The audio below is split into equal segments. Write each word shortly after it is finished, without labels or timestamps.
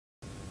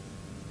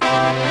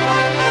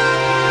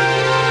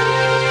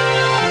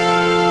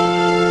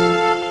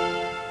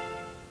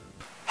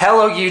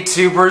Hello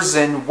YouTubers,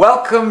 and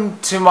welcome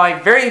to my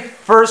very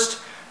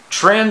first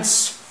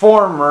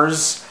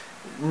Transformers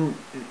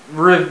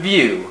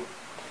review.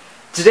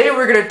 Today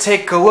we're going to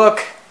take a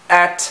look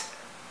at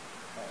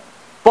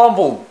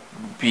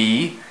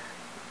Bumblebee,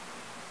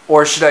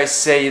 or should I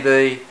say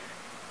the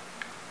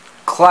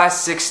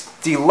Classics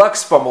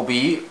Deluxe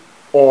Bumblebee,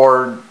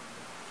 or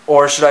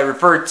should I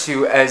refer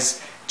to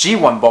as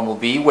G1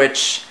 Bumblebee,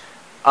 which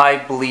I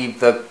believe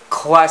the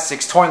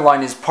Classics toy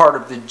line is part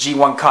of the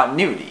G1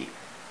 continuity.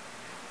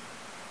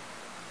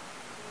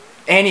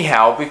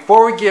 Anyhow,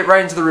 before we get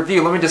right into the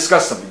review, let me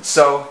discuss something.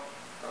 So,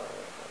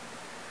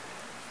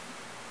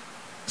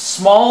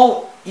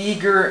 small,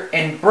 eager,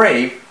 and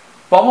brave,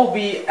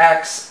 Bumblebee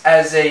acts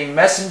as a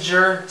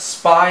messenger,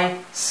 spy,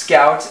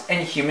 scout,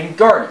 and human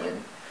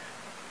guardian,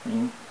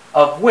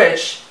 of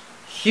which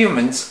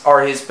humans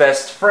are his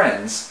best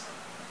friends.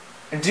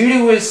 Due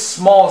to his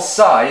small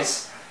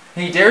size,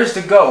 he dares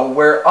to go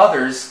where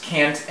others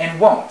can't and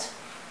won't.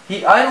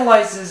 He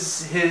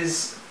idolizes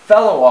his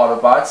fellow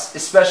Autobots,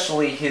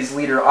 especially his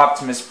leader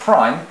Optimus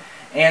Prime,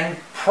 and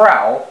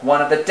Prowl,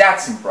 one of the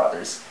Datsun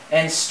brothers,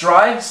 and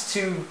strives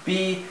to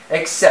be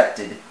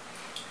accepted.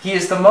 He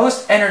is the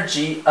most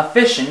energy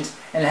efficient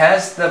and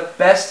has the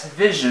best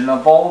vision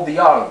of all the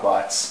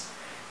Autobots.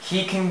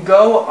 He can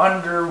go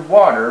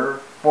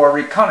underwater for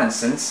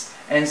reconnaissance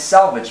and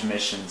salvage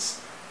missions,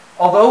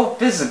 although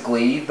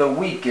physically the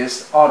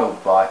weakest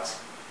Autobot.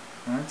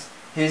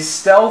 His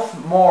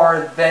stealth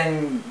more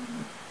than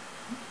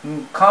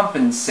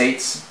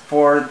compensates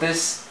for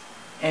this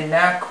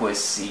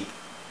inadequacy.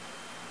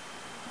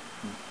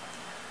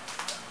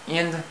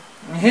 And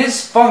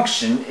his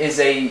function is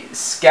a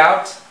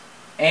scout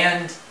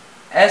and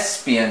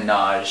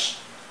espionage.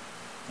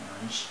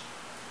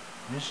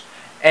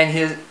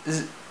 And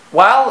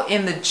while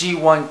in the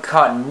G1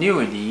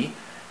 continuity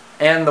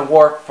and the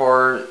War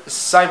for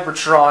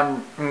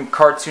Cybertron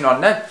cartoon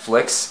on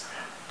Netflix,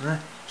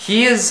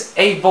 he is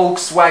a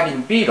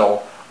Volkswagen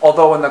Beetle.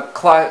 Although in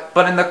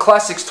the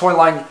Classics toy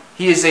line,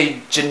 he is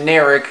a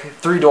generic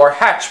three-door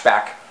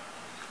hatchback,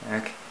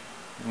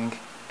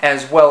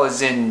 as well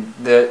as in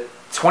the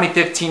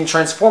 2015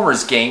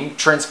 Transformers game,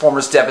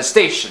 Transformers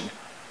Devastation.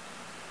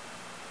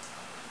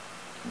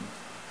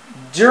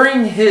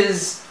 During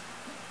his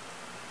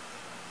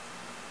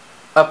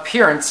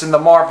appearance in the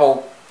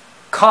Marvel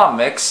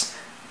Comics,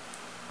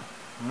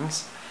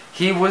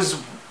 he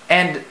was,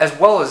 and as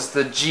well as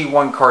the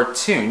G1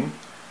 cartoon,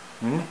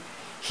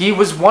 he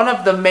was one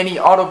of the many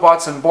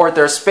Autobots on board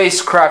their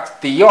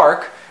spacecraft, the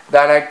Ark,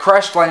 that had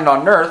crash landed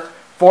on Earth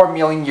 4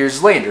 million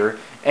years later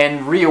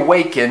and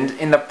reawakened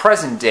in the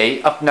present day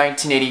of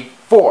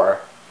 1984.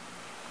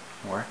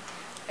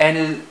 And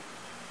in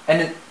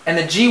the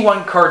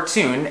G1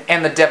 cartoon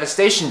and the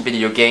Devastation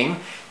video game,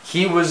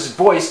 he was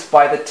voiced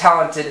by the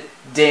talented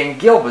Dan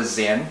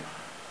Gilbazan,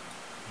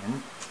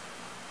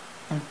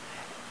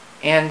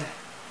 and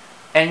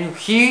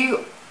he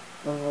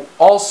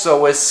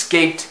also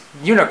escaped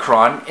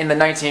Unicron in the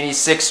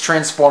 1986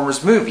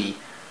 Transformers movie.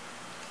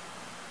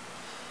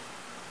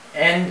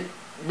 And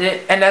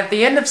at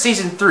the end of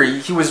Season 3,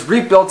 he was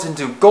rebuilt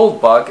into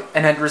Goldbug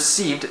and had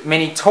received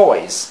many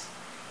toys.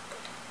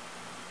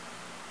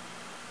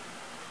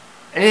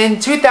 And in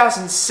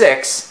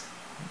 2006,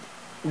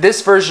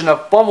 this version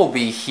of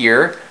Bumblebee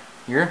here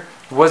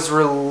was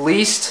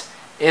released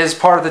as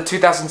part of the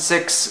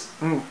 2006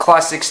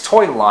 Classics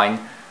toy line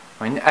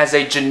as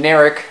a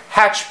generic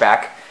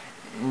hatchback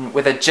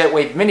with a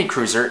Jetwave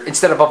minicruiser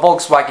instead of a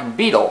Volkswagen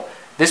Beetle.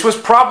 This was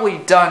probably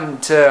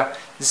done to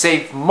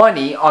save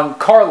money on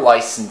car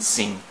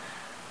licensing.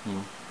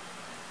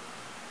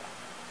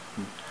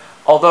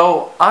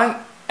 Although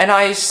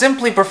I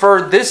simply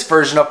prefer this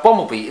version of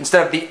Bumblebee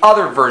instead of the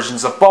other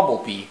versions of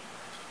Bumblebee.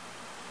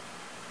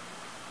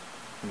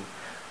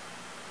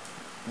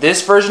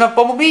 This version of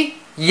Bumblebee?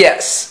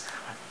 Yes.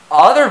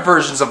 Other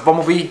versions of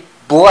Bumblebee?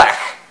 Blech.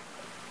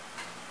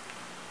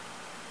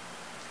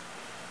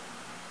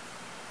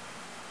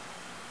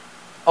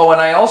 Oh,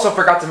 and I also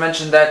forgot to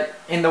mention that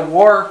in the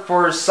War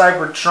for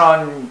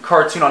Cybertron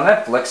cartoon on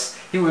Netflix,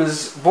 he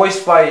was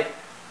voiced by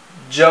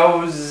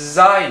Joe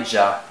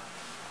Zyja.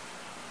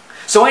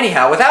 So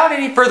anyhow, without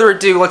any further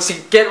ado, let's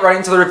get right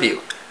into the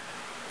review.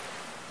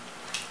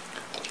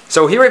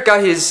 So here we've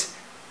got his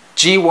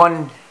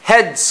G1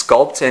 head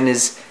sculpt and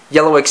his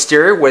yellow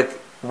exterior with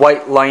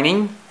white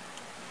lining.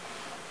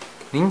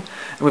 And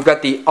we've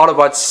got the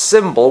Autobot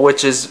symbol,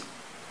 which is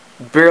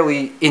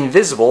barely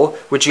invisible,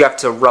 which you have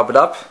to rub it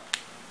up.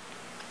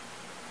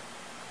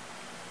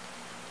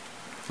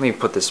 Let me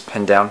put this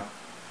pen down.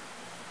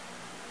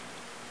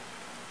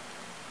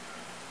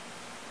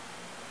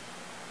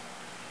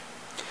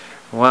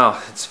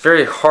 Wow, it's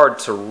very hard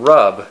to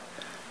rub.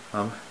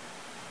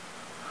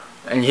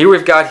 And here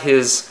we've got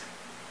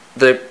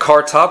the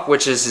car top,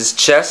 which is his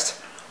chest,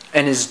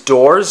 and his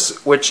doors,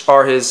 which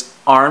are his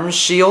arm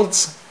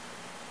shields.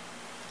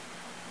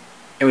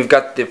 And we've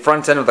got the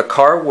front end of the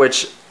car,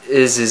 which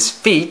is his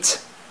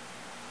feet.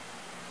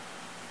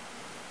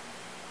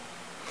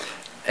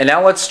 And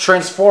now let's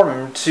transform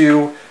him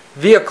to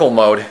vehicle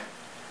mode.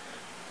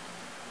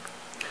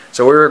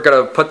 So we're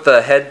going to put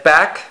the head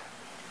back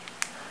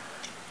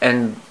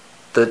and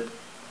the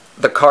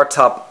car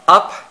top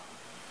up,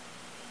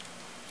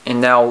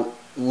 and now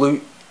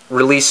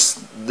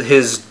release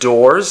his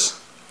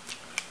doors.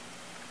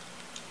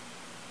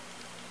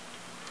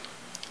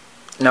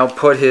 Now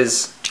put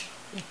his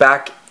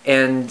back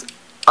end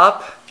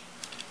up,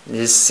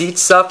 his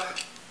seats up.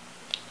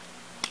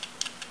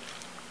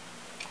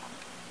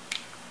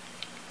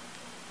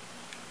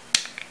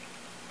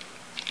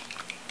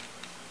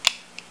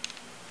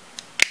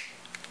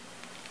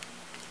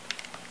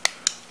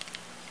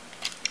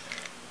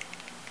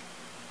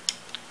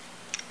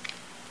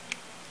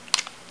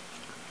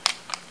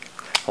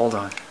 Hold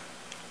on.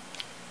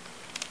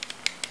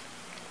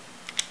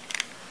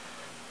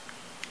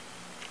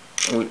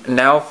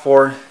 Now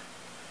for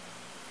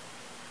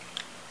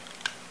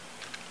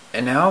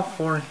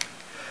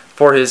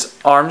his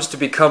arms to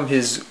become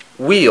his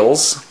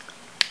wheels.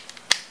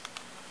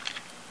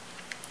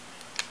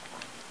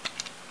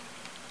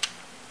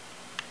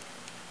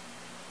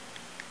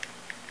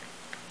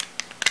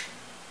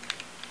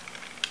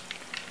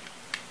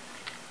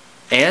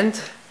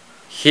 And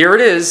here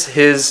it is,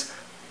 his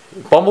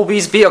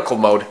Bumblebee's vehicle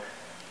mode.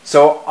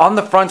 So on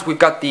the front we've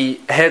got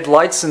the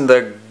headlights and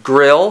the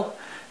grille,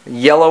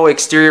 yellow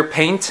exterior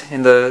paint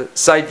in the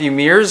side view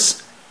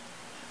mirrors,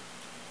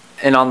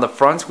 and on the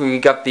front we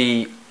got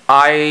the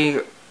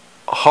I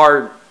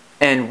Heart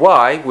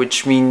NY,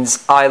 which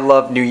means I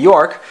Love New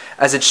York,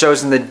 as it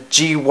shows in the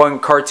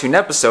G1 cartoon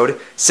episode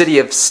City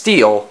of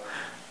Steel.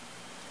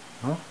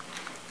 Now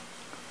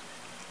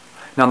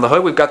on the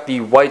hood we've got the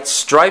white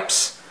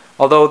stripes,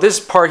 although this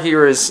part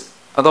here is,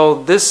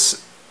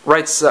 this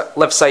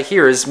left side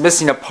here is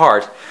missing a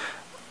part.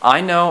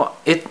 I know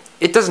it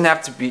doesn't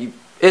have to be,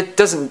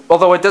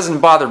 although it doesn't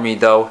bother me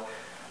though.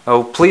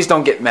 Oh, please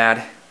don't get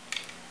mad.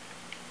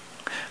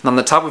 And on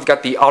the top we've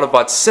got the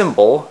Autobot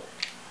symbol.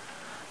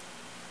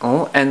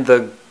 Oh, and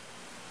the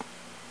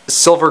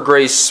silver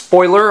gray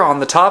spoiler on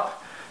the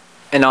top.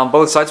 And on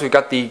both sides we've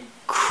got the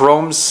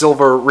chrome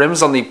silver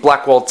rims on the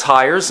black wall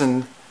tires,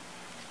 and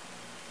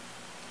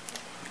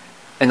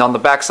on the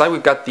back side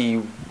we've got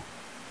the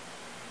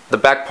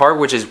back part,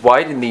 which is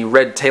white, and the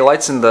red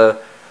taillights, and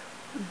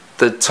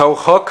the tow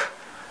hook,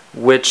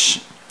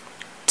 which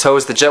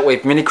tows the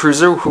Jetwave mini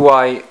cruiser,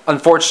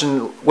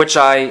 which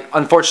I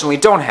unfortunately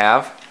don't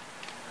have.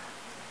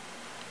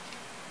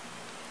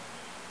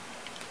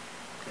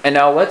 And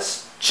now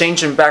let's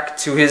change him back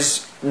to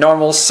his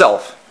normal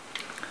self.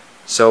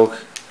 So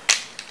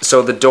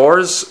the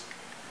doors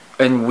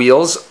and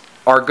wheels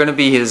are going to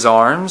be his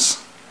arms.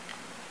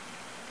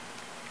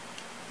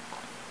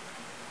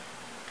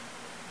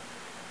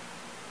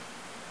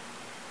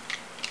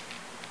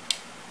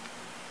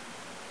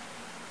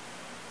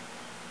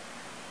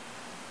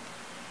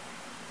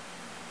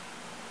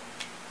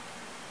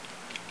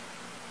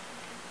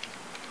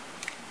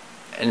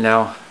 And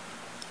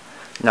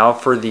now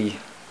for the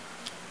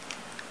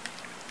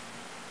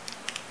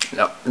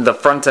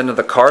front end of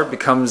the car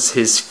becomes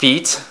his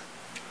feet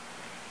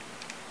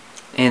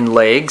and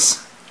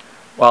legs,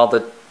 while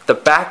the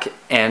back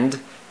end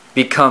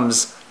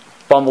becomes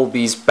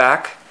Bumblebee's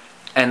back,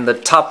 and the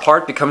top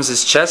part becomes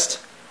his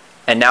chest.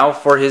 And now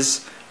for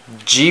his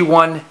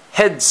G1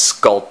 head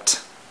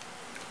sculpt.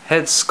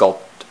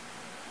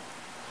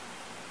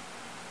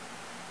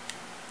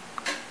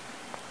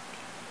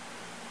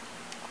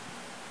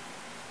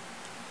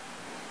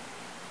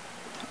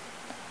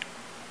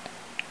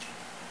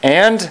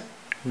 And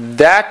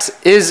that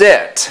is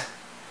it.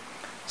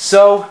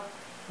 So,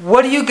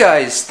 what do you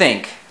guys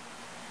think?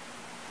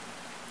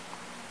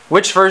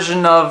 Which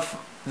version of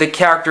the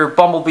character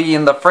Bumblebee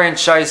in the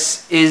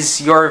franchise is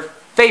your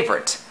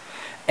favorite?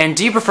 And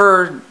do you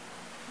prefer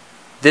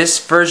this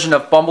version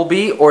of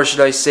Bumblebee, or should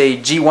I say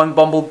G1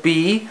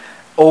 Bumblebee,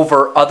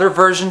 over other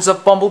versions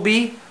of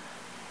Bumblebee?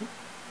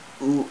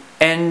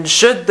 And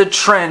should the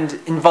trend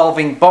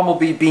involving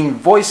Bumblebee being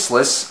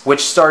voiceless, which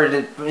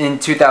started in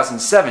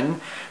 2007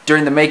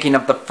 during the making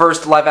of the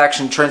first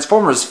live-action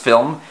Transformers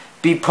film,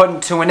 be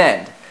put to an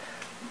end?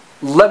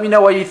 Let me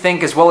know what you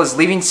think, as well as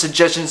leaving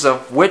suggestions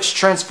of which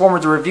Transformer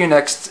to review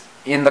next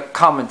in the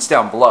comments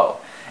down below.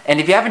 And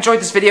if you have enjoyed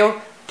this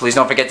video, please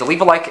don't forget to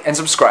leave a like and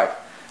subscribe.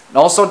 And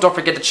also don't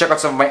forget to check out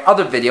some of my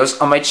other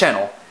videos on my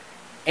channel.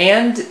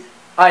 And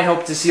I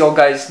hope to see you all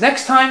guys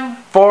next time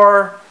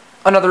for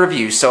another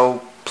review,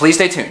 so please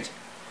stay tuned.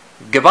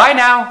 Goodbye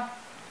now!